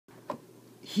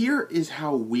Here is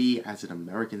how we, as an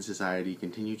American society,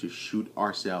 continue to shoot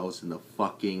ourselves in the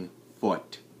fucking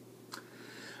foot.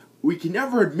 We can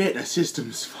never admit a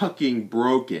system's fucking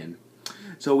broken.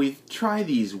 So we try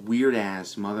these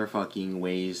weird-ass motherfucking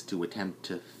ways to attempt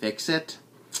to fix it.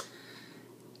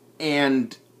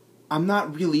 And I'm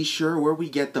not really sure where we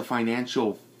get the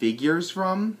financial figures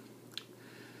from.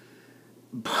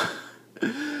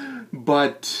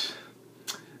 But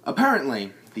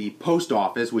apparently, the post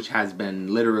office, which has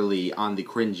been literally on the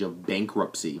cringe of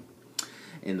bankruptcy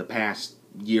in the past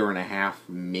year and a half,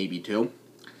 maybe two,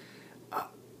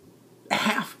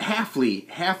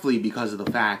 halfly because of the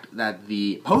fact that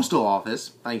the postal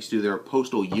office, thanks to their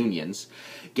postal unions,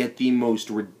 get the most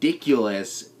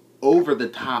ridiculous,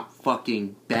 over-the-top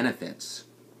fucking benefits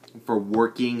for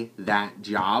working that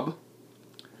job,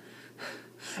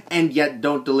 and yet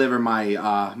don't deliver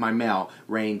my my mail,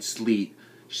 rain, sleet,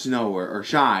 snow, or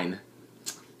shine.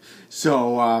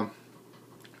 So,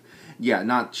 yeah,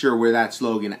 not sure where that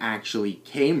slogan actually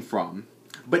came from.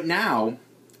 But now,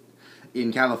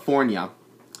 in California,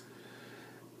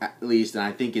 at least, and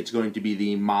I think it's going to be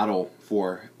the model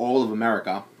for all of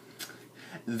America,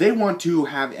 they want to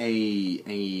have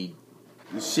a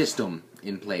system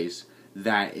in place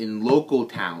that in local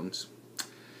towns,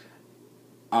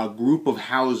 a group of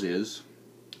houses,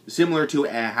 similar to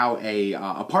how a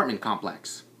apartment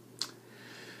complex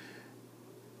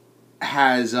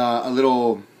has a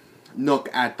little nook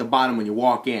at the bottom when you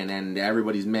walk in, and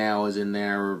everybody's mail is in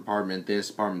there, apartment this,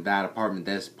 apartment that, apartment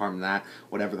this, apartment that,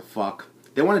 whatever the fuck.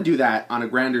 They want to do that on a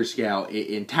grander scale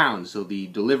in town, so the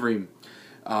delivery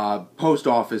post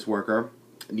office worker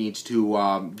needs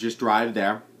to just drive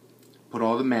there, put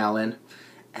all the mail in,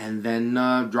 and then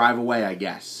drive away, I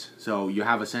guess. So you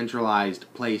have a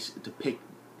centralized place to pick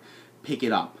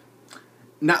it up.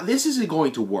 Now, this isn't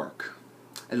going to work,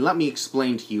 and let me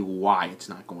explain to you why it's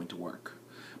not going to work.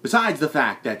 Besides the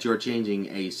fact that you're changing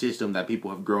a system that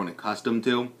people have grown accustomed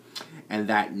to, and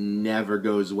that never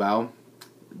goes well.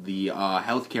 The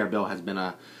healthcare bill has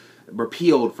been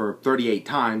repealed for 38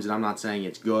 times, and I'm not saying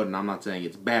it's good, and I'm not saying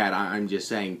it's bad. I'm just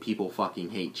saying people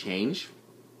fucking hate change.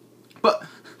 But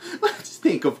let's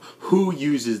think of who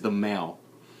uses the mail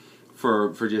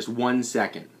for just 1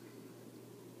 second.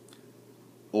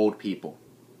 Old people.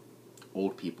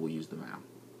 Old people use the mail.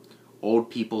 Old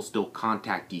people still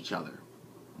contact each other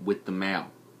with the mail.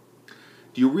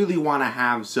 Do you really want to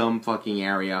have some fucking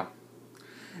area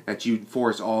that you'd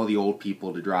force all the old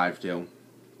people to drive to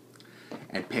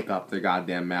and pick up their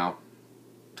goddamn mail?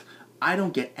 I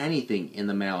don't get anything in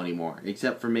the mail anymore,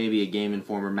 except for maybe a Game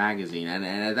Informer magazine, and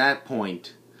at that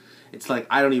point, it's like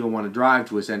I don't even want to drive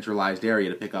to a centralized area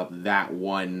to pick up that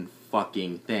one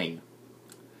fucking thing.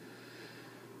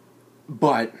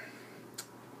 But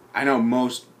I know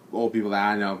most old people that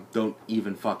I know don't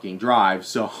even fucking drive,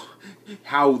 so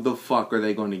how the fuck are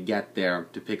they going to get there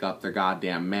to pick up their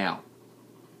goddamn mail?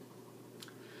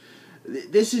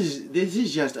 This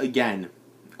is just, again,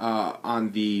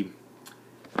 on the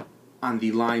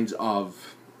lines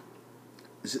of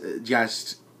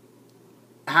just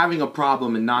having a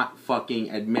problem and not fucking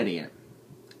admitting it.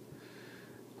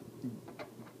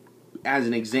 As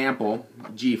an example,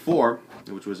 G4,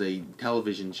 which was a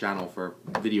television channel for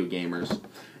video gamers,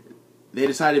 they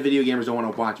decided video gamers don't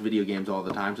want to watch video games all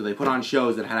the time, so they put on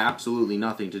shows that had absolutely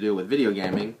nothing to do with video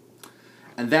gaming.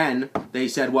 And then they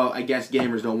said, well, I guess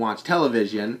gamers don't watch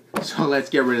television, so let's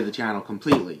get rid of the channel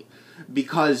completely.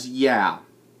 Because, yeah,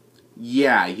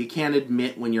 you can't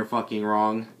admit when you're fucking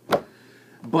wrong.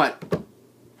 But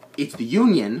it's the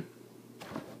union,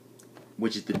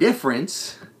 which is the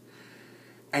difference.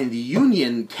 And the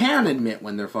union can admit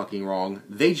when they're fucking wrong.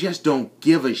 They just don't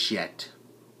give a shit.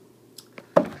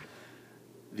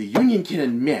 The union can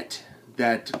admit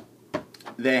that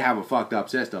they have a fucked up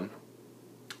system.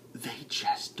 They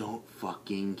just don't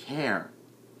fucking care.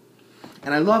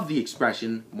 And I love the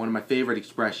expression, one of my favorite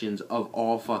expressions of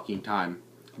all fucking time,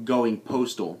 going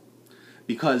postal.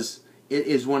 Because it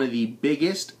is one of the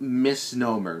biggest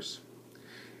misnomers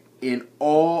in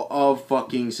all of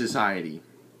fucking society.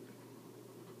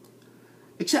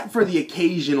 Except for the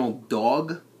occasional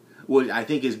dog, which I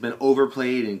think has been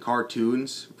overplayed in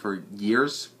cartoons for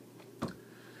years.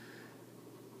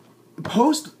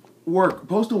 Postal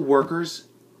workers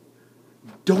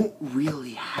don't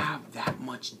really have that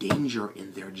much danger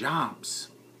in their jobs.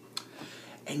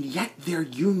 And yet their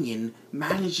union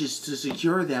manages to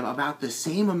secure them about the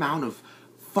same amount of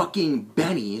fucking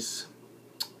bennies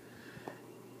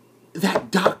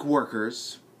that dock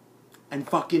workers and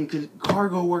fucking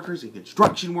cargo workers and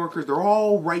construction workers, they're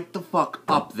all right the fuck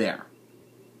up there.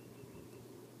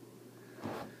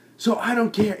 So I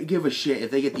don't give a shit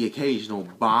if they get the occasional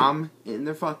bomb in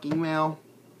their fucking mail.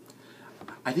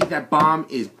 I think that bomb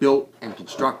is built and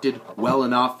constructed well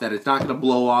enough that it's not going to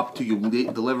blow up till you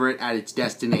deliver it at its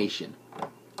destination.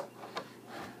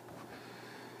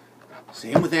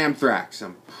 Same with anthrax.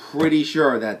 I'm pretty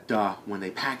sure that when they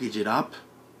package it up,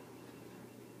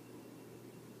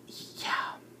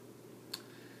 yeah,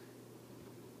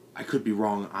 I could be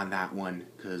wrong on that one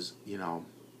because, you know,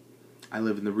 I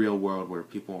live in the real world where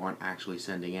people aren't actually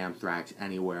sending anthrax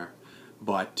anywhere.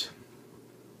 But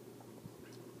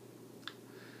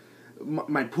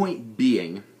my point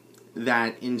being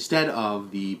that instead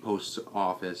of the post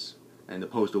office and the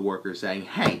postal workers saying,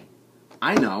 hey,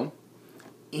 I know,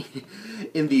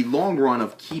 in the long run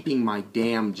of keeping my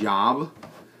damn job,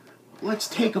 let's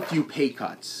take a few pay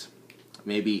cuts.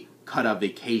 Maybe cut a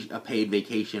paid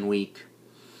vacation week.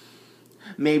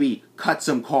 Maybe cut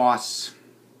some costs.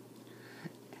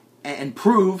 And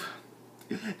prove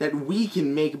that we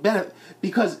can make better.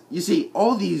 Because, you see,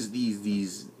 all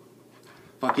these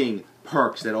fucking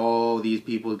perks that all these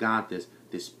people got, this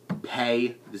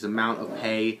pay, this amount of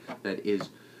pay that is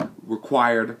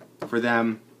required for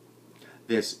them,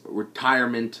 this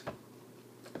retirement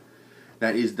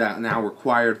that is now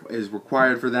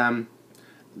required for them,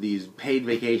 these paid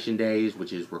vacation days,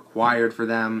 which is required for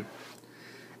them,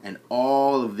 and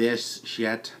all of this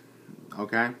shit,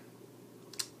 okay?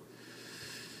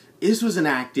 This was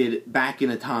enacted back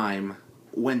in a time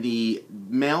when the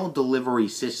mail delivery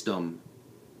system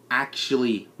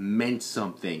actually meant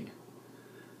something.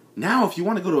 Now, if you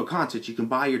want to go to a concert, you can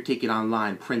buy your ticket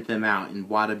online, print them out, and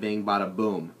bada bing, bada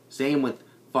boom. Same with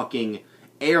fucking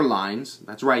airlines.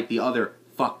 That's right, the other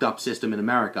fucked up system in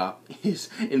America is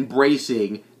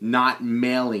embracing not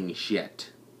mailing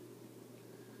shit.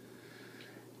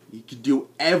 You can do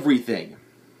everything.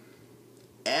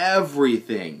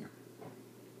 Everything.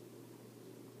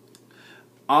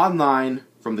 Online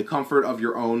from the comfort of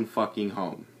your own fucking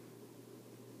home.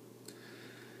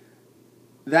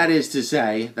 That is to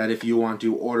say that if you want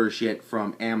to order shit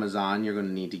from Amazon, you're going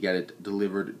to need to get it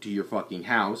delivered to your fucking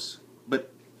house.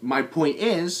 But my point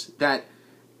is that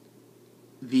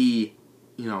the,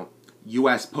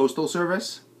 U.S. Postal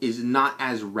Service is not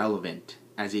as relevant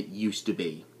as it used to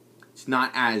be. It's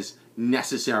not as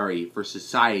necessary for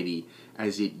society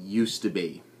as it used to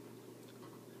be.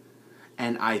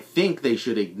 And I think they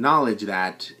should acknowledge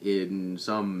that in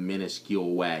some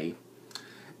minuscule way,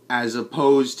 as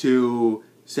opposed to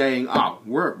saying, "Oh,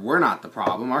 we're not the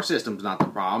problem. Our system's not the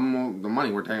problem. The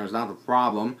money we're taking is not the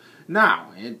problem."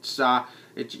 No, it's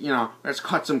let's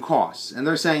cut some costs. And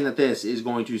they're saying that this is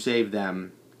going to save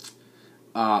them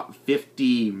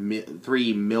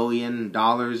 $53 million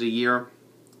a year.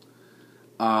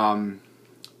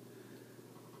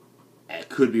 It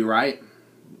could be right.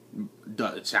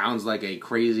 It sounds like a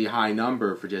crazy high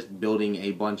number for just building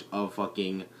a bunch of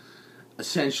fucking,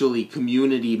 essentially,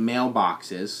 community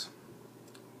mailboxes.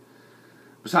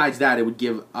 Besides that, it would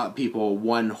give people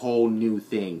one whole new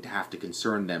thing to have to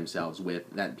concern themselves with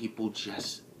that people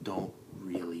just don't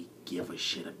really give a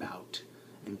shit about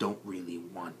and don't really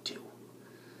want to.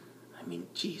 I mean,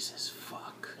 Jesus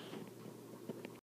fuck.